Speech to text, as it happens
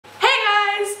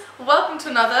welcome to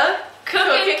another Cook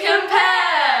and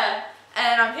Compare!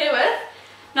 And I'm here with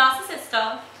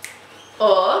Narcissista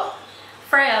or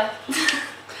Freya.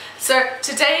 So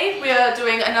today we are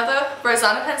doing another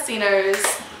Rosanna Pansino's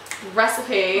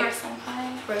recipe.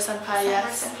 Rosanna pie,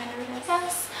 yes.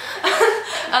 Yes.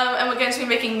 And we're going to be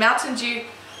making Mountain Dew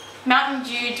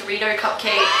Dorito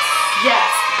cupcakes.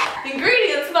 Yes. The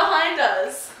ingredients behind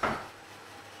us.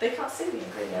 They can't see the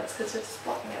ingredients because it's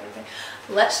blocking everything.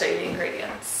 Let's show you the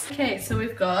ingredients. Okay, so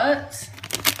we've got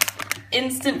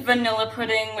instant vanilla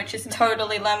pudding, which is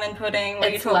totally lemon pudding. What are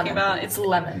you talking about? It's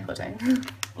lemon pudding.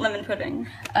 Lemon pudding.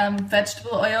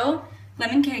 Vegetable oil.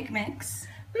 Lemon cake mix.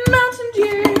 Mountain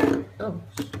Dew. Oh.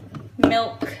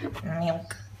 Milk.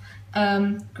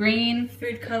 Green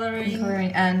Food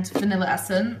coloring. and vanilla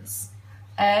essence.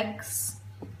 Eggs.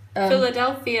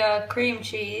 Philadelphia cream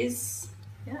cheese.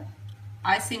 Yeah.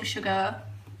 Icing sugar.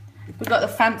 We've got the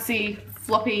fancy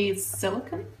floppy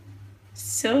silicone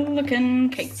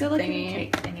Cake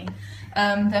thingy.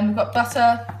 Then we've got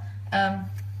butter,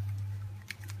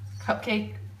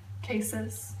 cupcake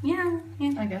cases. Yeah,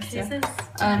 I guess. cases. Yeah.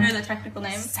 I don't know the technical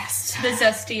name. Zest. The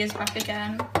zesty is back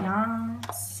again.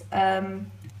 Yes.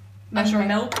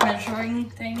 Measuring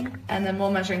thing. And then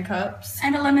more measuring cups.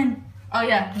 And a lemon. Oh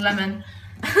yeah, lemon.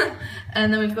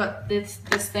 And then we've got this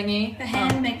thingy. The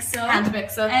hand mixer. Hand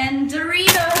mixer. And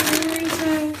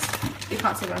Doritos. You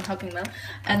can't see what I'm talking about.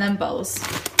 And then bowls.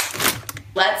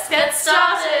 Let's get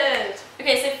started!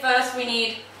 Okay, so first we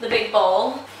need the big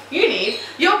bowl. You need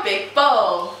your big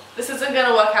bowl. This isn't going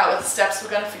to work out with the steps.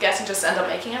 We're going to forget and just end up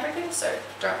making everything, so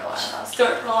don't rely on us.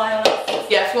 Don't rely on us.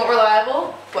 Yeah, if you want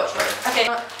reliable, watch Rose. Okay.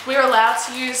 We're allowed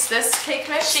to use this cake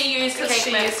mix. She used the because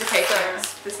cake mix. used the cake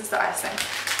mix. This is the icing.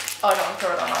 Oh, I don't want to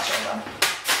throw it on our shoulder.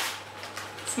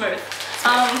 Smooth.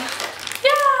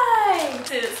 Yay!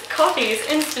 This is Coffee's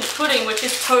instant pudding, which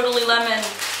is totally lemon.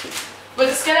 We're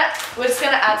just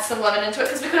gonna add some lemon into it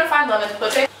because we couldn't find lemon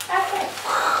pudding. Okay.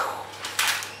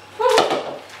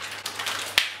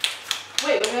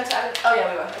 Wait, we're going to add it. Oh yeah,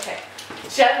 we were. Okay.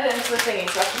 She added it into the thingy,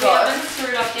 so I We forgot. haven't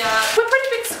screwed up yet. We're pretty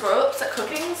big screw-ups at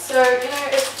cooking, so you know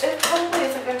it probably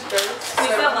isn't going to go. We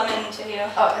got lemon into here.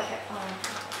 Oh, okay.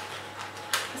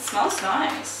 It smells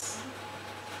nice.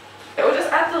 Okay, we'll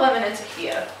just add the lemon into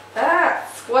here.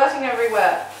 That's squirting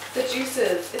everywhere. The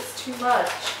juices, it's too much.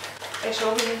 Are you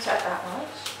sure we need to add that much?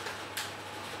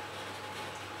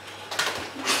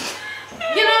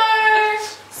 You know,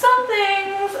 some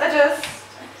things are just...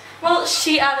 Well,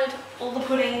 she added all the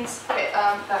puddings. Okay,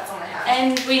 that's on my hand.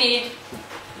 And we need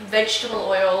vegetable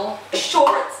oil.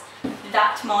 Sure, it's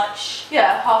that much.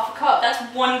 Yeah, half a cup. That's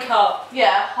 1 cup.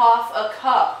 Yeah, half a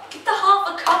cup. Get the half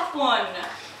a cup one.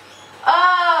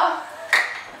 Ah!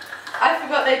 I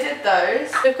forgot they did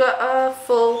those. We've got a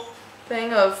full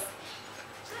thing of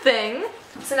thing.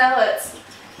 So now let's...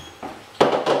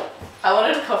 I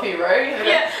wanted a coffee row.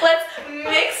 Yeah. Let's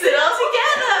mix it all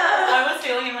together. I was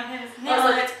feeling in my hands. Now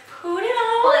let's put it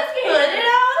all Let's put it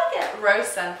all together. Rose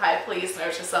Senpai, please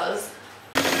notice us.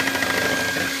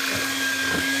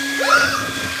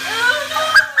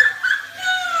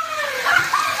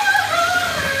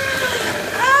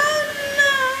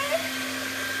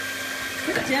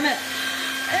 Damn it.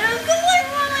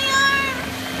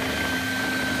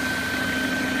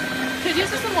 Could use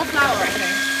some more flour, I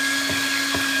think.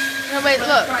 No, wait,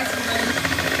 look.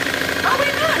 Oh,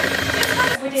 wait, no.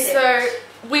 We did it. So,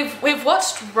 we've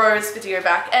watched Rose's video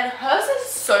back, and hers is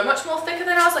so much more thicker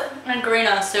than ours. And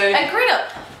greener, so... And greener.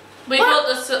 We thought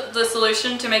the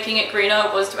solution to making it greener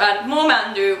was to add more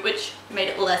Mountain Dew, which made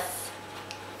it less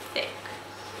thick.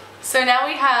 So now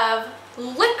we have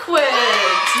liquid.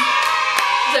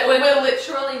 So we're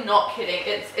literally not kidding.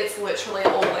 It's literally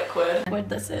all liquid. What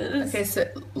this is. Okay, so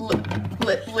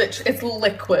it's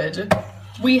liquid.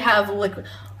 We have liquid.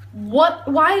 What?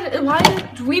 Why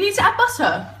do we need to add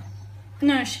butter?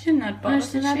 No, she didn't add butter. No,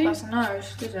 she didn't add butter. No,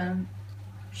 she didn't.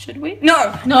 Should we?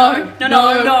 No! No!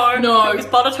 Because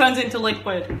butter turns into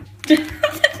liquid. There's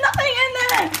nothing in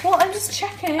there! Well, I'm just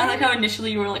checking. I like how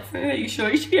initially you were like, are you sure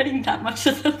you should be adding that much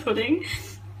of the pudding?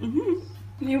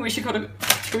 Maybe we should go to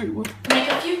 2. Make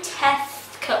a few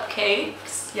test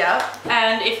cupcakes. Yeah.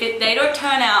 And if they don't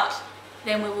turn out,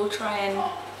 then we will try and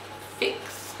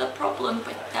fix the problem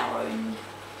with our own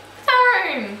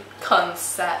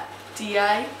concept. The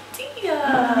idea.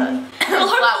 Well,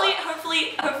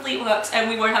 hopefully it works, and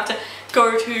we won't have to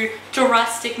go to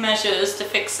drastic measures to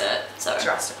fix it. So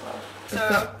drastic love.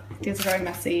 So these are very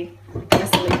messy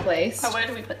placed. Where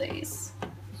do we put these?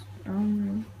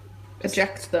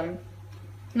 Eject them.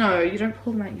 No, you don't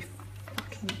pull them out, you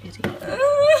fucking idiot.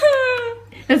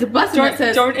 There's a button that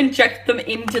says... Don't inject them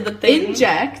into the thing.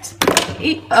 Inject?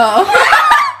 Inject,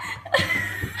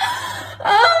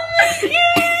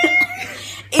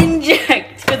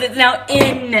 because it's now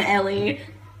in, Ellie.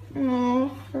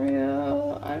 Oh,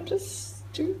 Freya, I'm just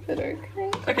stupid,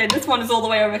 okay? Okay, this one is all the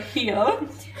way over here.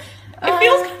 It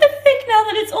feels kind of thick now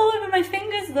that it's all over my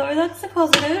fingers, though. That's a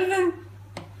positive.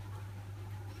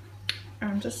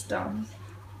 I'm just dumb.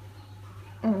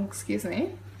 Oh, excuse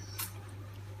me.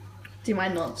 Do you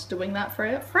mind not doing that,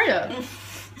 Freya? Freya!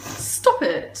 Stop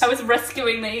it! I was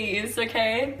rescuing these,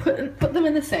 okay? Put them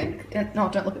in the sink. No,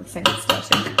 don't look at the sink, it's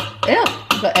dirty. Ew!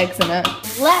 You've got eggs in it.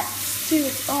 Let's do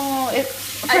it. Oh,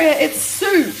 Freya, it's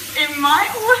soup! It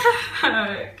might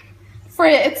work.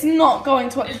 Freya, it's not going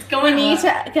to work. It's going We need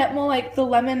to get more like the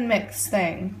lemon mix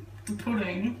thing. The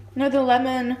pudding? No, the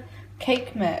lemon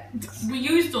cake mix. We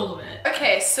used all of it.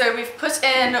 Okay, so we've put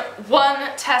in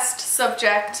one test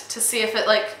subject to see if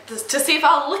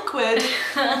our liquid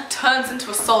turns into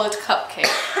a solid cupcake.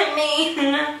 I mean,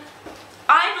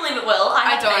 I believe it will.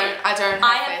 I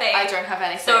don't have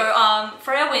any faith. So,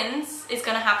 Freya wins is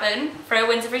gonna happen. Freya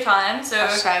wins every time, so...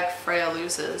 Hashtag Freya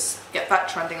loses. Get that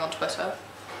trending on Twitter.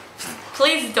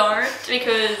 Please don't,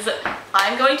 because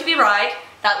I'm going to be right.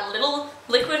 That little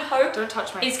liquid hope Don't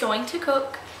touch me. is going to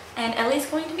cook, and Ellie's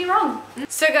going to be wrong.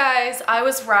 So guys, I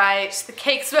was right. The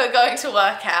cakes were going to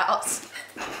work out.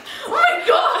 Oh my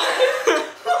god!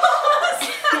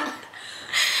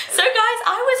 So guys,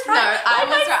 I was right. No, I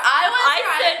was right.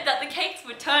 I said that the cakes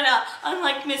would turn out,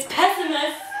 unlike Miss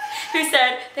Pessimist, who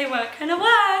said they weren't gonna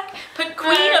work. But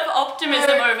Queen of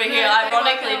Optimism over here,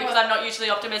 ironically, because I'm not usually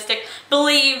optimistic,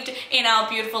 believed in our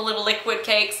beautiful little liquid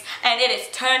cakes, and it is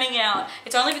turning out.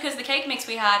 It's only because the cake mix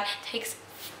we had takes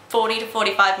 40 to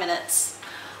 45 minutes.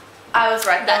 I was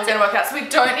right. That's gonna work out. So we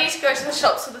don't need to go to the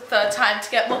shops for the third time to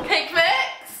get more cake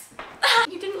mix.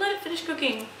 You didn't let it finish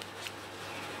cooking.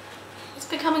 It's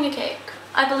becoming a cake.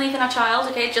 I believe in our child,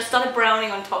 okay? It just started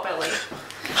browning on top, Ellie.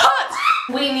 Hot!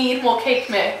 We need more cake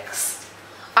mix.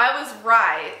 I was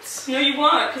right. No, you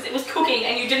weren't, because it was cooking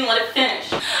and you didn't let it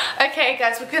finish. Okay,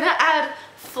 guys, we're gonna add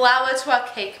flour to our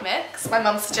cake mix. My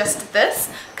mum suggested this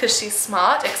because she's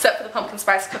smart, except for the pumpkin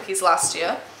spice cookies last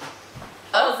year.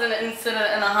 That was an incident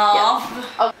and a half. Yeah.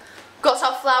 Oh, got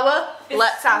our flour?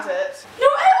 Let's add it. No,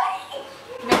 Ellie!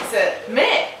 Mix it.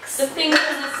 Mix! The thing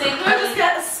doesn't seem No, just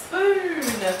get a spoon.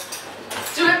 Let's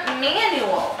do it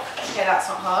manual. Okay, that's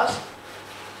not hard.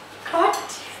 God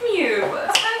damn you.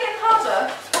 That's kind of getting harder.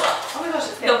 Oh my gosh,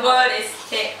 it's getting The word is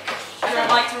thick. I don't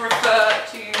like to refer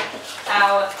to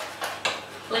our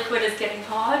liquid as getting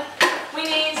hard. We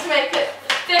need to make it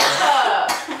thicker.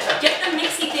 Get the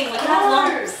mixy thing. We can have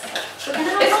lumps.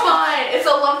 It's fine. It's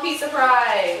a lumpy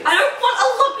surprise. I don't want a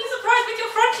lumpy surprise with your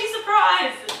crunchy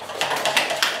surprise.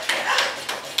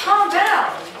 Calm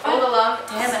down. All the lumps.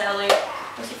 Damn it, Ellie.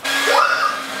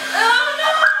 Oh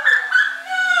no!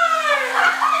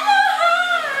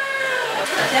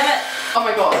 Damn it. Oh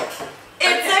my god.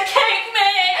 It's a cake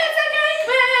mix. It's a cake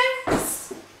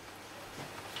mix.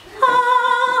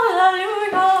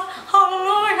 Hallelujah,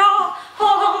 hallelujah,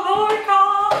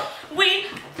 hallelujah. We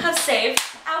have saved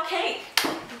our cake.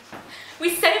 We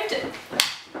saved it.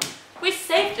 We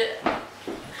saved it.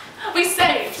 We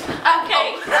saved our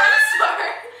cake. Oh. I'm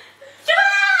sorry. Damn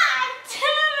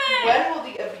it. When will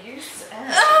the abuse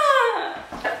end?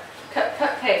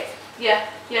 Cupcake. Yeah,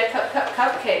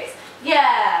 cupcakes.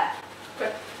 Yeah.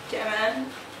 God damn it.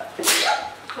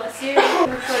 Bless you.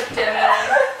 God damn it.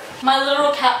 My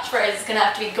literal catchphrase is gonna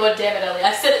have to be God damn it, Ellie.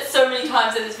 I've said it so many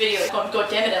times in this video. It's gone, God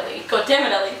damn it, Ellie. God damn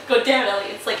it, Ellie. God damn it,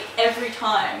 Ellie. It's like every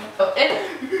time. Oh, it.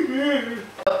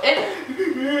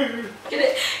 Get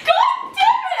it? God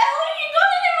damn it, Ellie! You got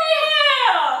it in my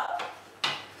hair!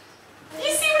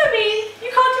 You see what I mean? You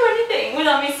can't do anything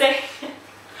without me saying it.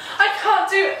 I can't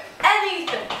do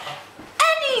anything.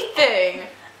 Anything.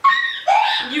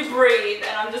 You breathe,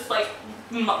 and I'm just like,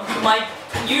 you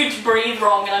breathe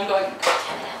wrong, and I'm going, God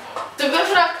damn it, Ellie. So we're going to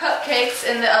put our cupcakes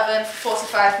in the oven for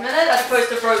 45 minutes. As opposed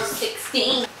to roast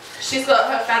 16. She's got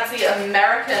her fancy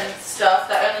American stuff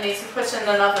that only needs to be put in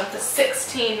an oven for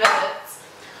 16 minutes.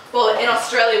 Well, in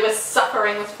Australia we're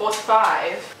suffering with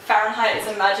 45. Fahrenheit is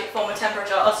a magic form of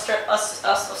temperature. Us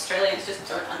Australians just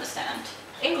don't understand.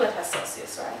 England has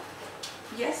Celsius, right?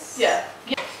 Yes. Yeah.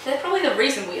 They're probably the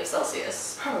reason we have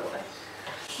Celsius. Probably.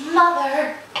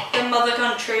 Mother. The mother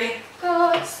country.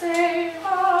 God save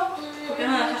our We're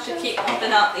gonna have to keep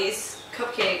pumping out these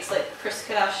cupcakes like Kris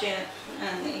Kardashian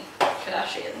and the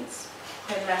Kardashians.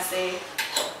 and messy.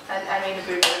 And I mean a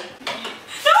boo boo.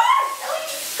 No!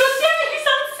 God damn it, you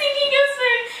started singing your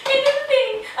spoon into the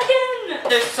thing again!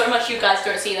 There's so much you guys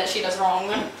don't see that she does wrong.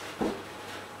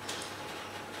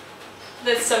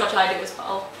 There's so much I do as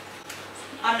well.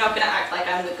 I'm not gonna act like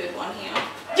I'm the good one here.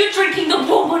 You're drinking the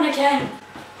warm one again!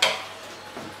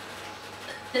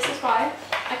 This is why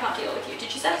I can't deal with you.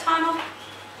 Did you set a timer?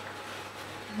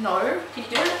 No. Can you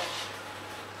do it?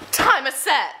 Timer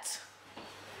set!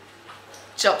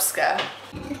 Job scare.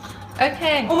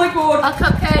 Okay. Oh my god! Our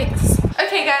cupcakes.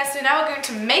 Okay guys, so now we're going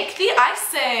to make the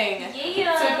icing.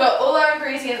 Yeah! So we've got all our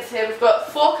ingredients here. We've got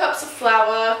 4 cups of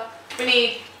flour. We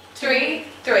need three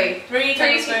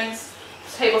tablespoons.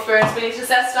 We need to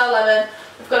zest our lemon.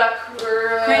 We've got our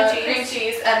cream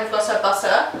cheese and we've got our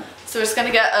butter. So we're just going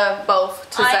to get a bowl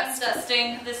to zest. I'm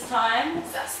zesting this time.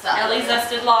 Zest. Ellie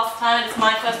zested last time. It's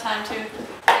my first time to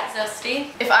get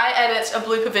zesty. If I edit a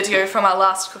blooper video from our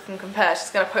last Cook and Compare, she's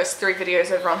going to post 3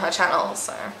 videos over on her channel.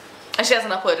 So, and she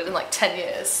hasn't uploaded in like 10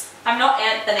 years. I'm not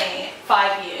Anthony.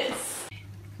 5 years.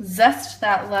 Zest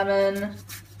that lemon.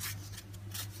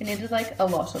 We needed like a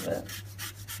lot of it.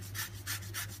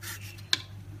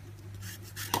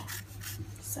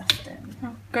 Zest in.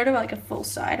 Oh, go to like a full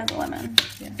side of the lemon.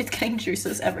 Yeah. It's getting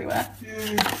juices everywhere.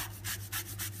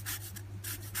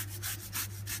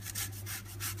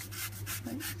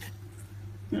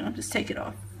 No, just take it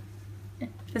off.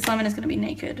 This lemon is going to be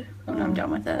naked when I'm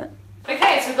done with it.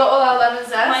 Okay, so we've got all our lemon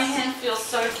zest. My hand feels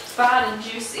so bad and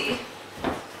juicy.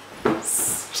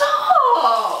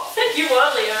 Stop! Said you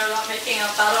earlier about making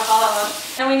our batter hard.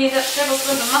 And we need a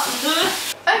tablespoon of mutton.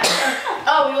 Okay.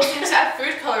 Oh, we also need to add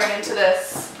food colouring into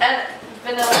this. And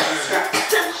vanilla extract.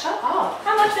 Shut up.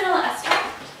 How much vanilla extract?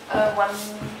 1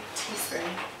 teaspoon.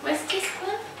 Where's a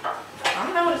teaspoon? I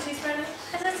don't know what a teaspoon is.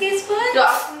 Is a teaspoon? You're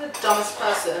asking the dumbest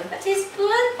person A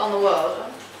teaspoon? on the world.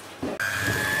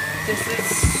 This is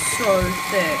so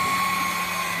thick.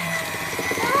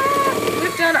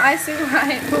 We've done icing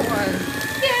right for once.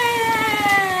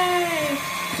 Yay!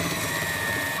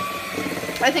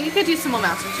 I think you could use some more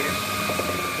Mountain Dew.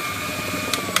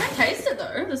 I tasted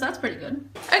though, because that's pretty good.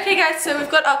 Okay guys, so we've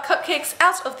got our cupcakes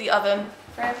out of the oven.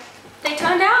 They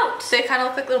turned out. They kind of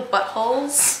look like little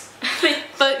buttholes.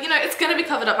 But you know, it's going to be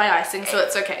covered up by icing, so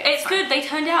it's okay. It's good, they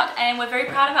turned out and we're very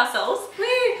proud of ourselves.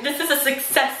 Woo. This is a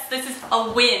success, this is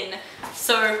a win.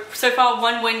 So far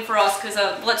 1 win for us, because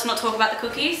let's not talk about the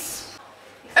cookies.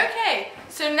 Okay,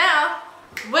 so now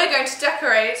we're going to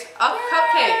decorate our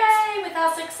cupcakes. Yay, with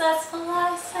our successful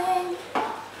icing.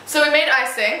 So we made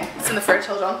icing. It's in the fridge,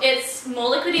 hold on. It's more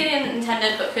liquidy than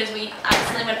intended because we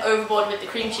accidentally went overboard with the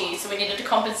cream cheese, so we needed to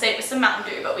compensate with some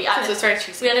Mountain Dew, but we added, it's very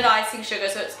cheesy. we added icing sugar,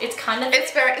 so it's kind of...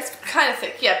 It's kind of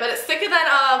thick, yeah, but it's thicker than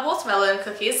our watermelon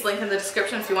cookies. Link in the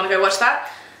description if you want to go watch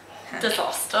that.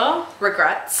 disaster.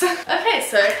 Regrets. Okay,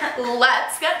 so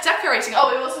let's get decorating.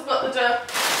 Oh, we've also got the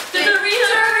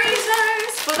Doritos.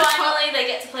 Finally, they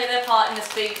get to play their part in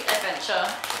this big adventure.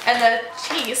 And the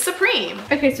cheese supreme.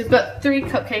 Okay, so we've got 3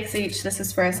 cupcakes each. This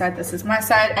is Freya's side, this is my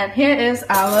side, and here is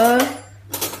our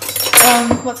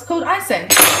what's called icing.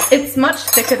 It's much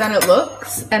thicker than it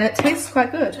looks, and it tastes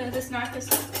quite good. So this knife is...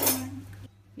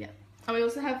 Yeah. And we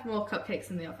also have more cupcakes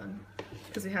in the oven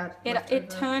because we had. It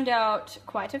turned out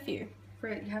quite a few.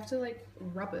 Freya, you have to like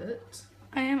rub it.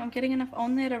 I'm getting enough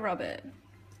on there to rub it.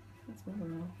 That's more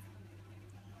than enough.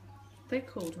 They're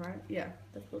cooled, right? Yeah,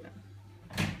 they're cooled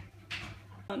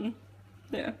down.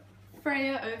 Yeah.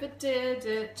 Freya overdid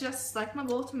it, just like my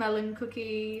watermelon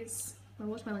cookies. My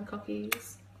watermelon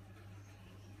cookies.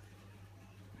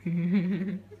 Put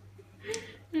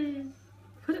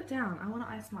it down. I want to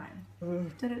ice mine.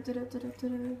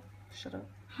 Shut up.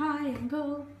 High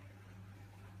angle.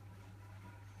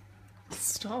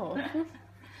 Stop.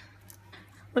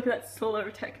 Look at that slow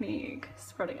technique.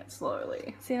 Spreading it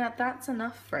slowly. See, now that's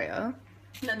enough, Freya.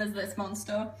 And then there's this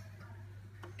monster.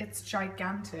 It's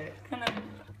gigantic. And then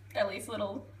Ellie's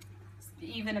little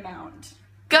even amount.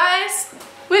 Guys,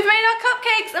 we've made our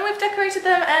cupcakes and we've decorated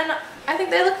them, and I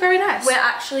think they look very nice. We're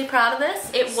actually proud of this.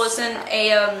 It wasn't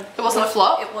a It wasn't a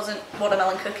flop. It wasn't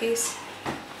watermelon cookies.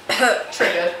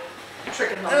 Triggered.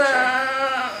 Triggered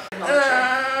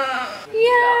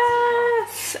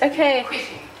Yes. Okay.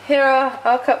 Here are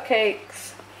our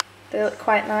cupcakes. They look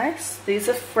quite nice. These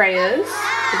are Freya's.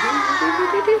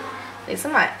 These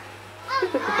are mine.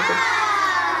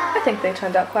 I think they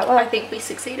turned out quite well. I think we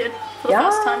succeeded for the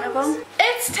first time ever.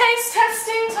 It's taste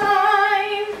testing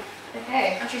time!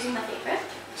 Okay. I'm choosing my favorite.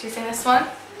 Choosing this one?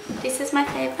 This is my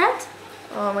favorite.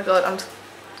 Oh my god, I'm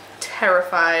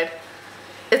terrified.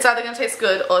 It's either gonna taste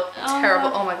good or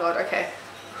terrible. Oh my god, okay.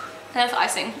 There's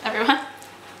icing everywhere.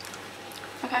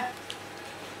 Okay.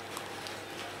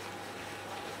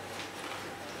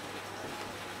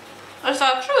 It's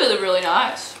actually really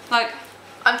nice. Like,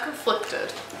 I'm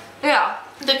conflicted. yeah.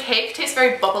 The cake tastes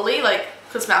very bubbly, like,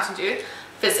 because Mountain Dew,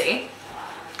 fizzy.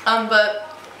 But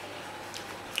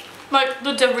like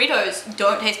the Doritos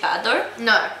don't taste bad though.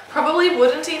 no, probably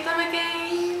wouldn't eat them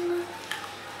again.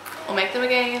 Or make them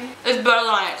again. It's better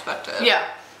than I expected. Yeah.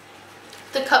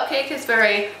 The cupcake is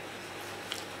very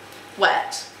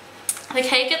wet. The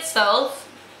cake itself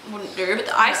wouldn't do, but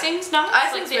the icing's nice.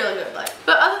 Icing's really good, like.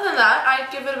 But other than that,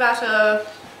 I'd give it about a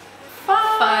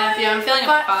 5. Yeah, I'm feeling a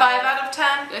 5. 5 out of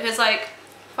 10. Because like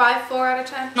 5, 4 out of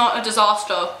 10. not a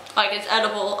disaster. Like it's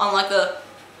edible, unlike the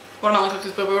watermelon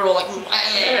cookies where we were all like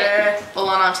all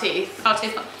on our teeth. our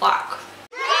teeth went black.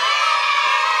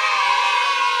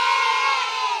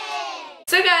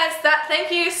 So guys,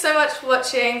 thank you so much for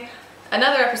watching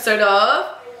another episode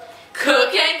of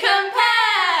Cook and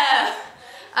Compare.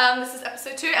 This is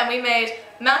episode 2 and we made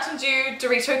Mountain Dew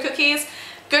Dorito cookies.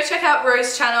 Go check out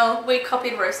Rose's channel. We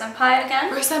copied Rose Senpai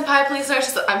again. Rose Senpai, please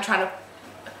notice that I'm trying to...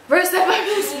 Rose Senpai,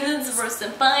 please. Rose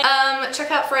Senpai.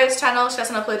 Check out Freya's channel. She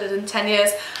hasn't uploaded in 10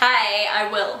 years. Hey, I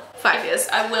will. 5 years.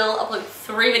 I will upload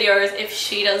 3 videos if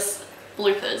she does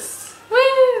bloopers.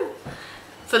 Woo!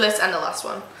 For this and the last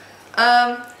one.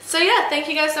 So yeah, thank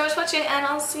you guys so much for watching and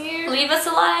I'll see you. Leave us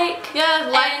a like. Yeah,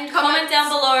 like, and comment down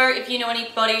below if you know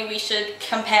anybody we should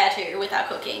compare to with our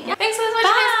cooking. Yeah. Thanks so much.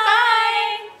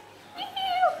 Bye.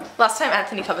 Bye. Last time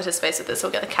Anthony covered his face with this,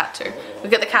 we'll get the cat too. We'll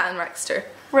get the cat and Rex too.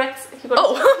 Rex, if you got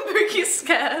Oh, Bookie's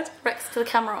scared. Rex to the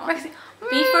camera. Rex, be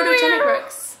photogenic.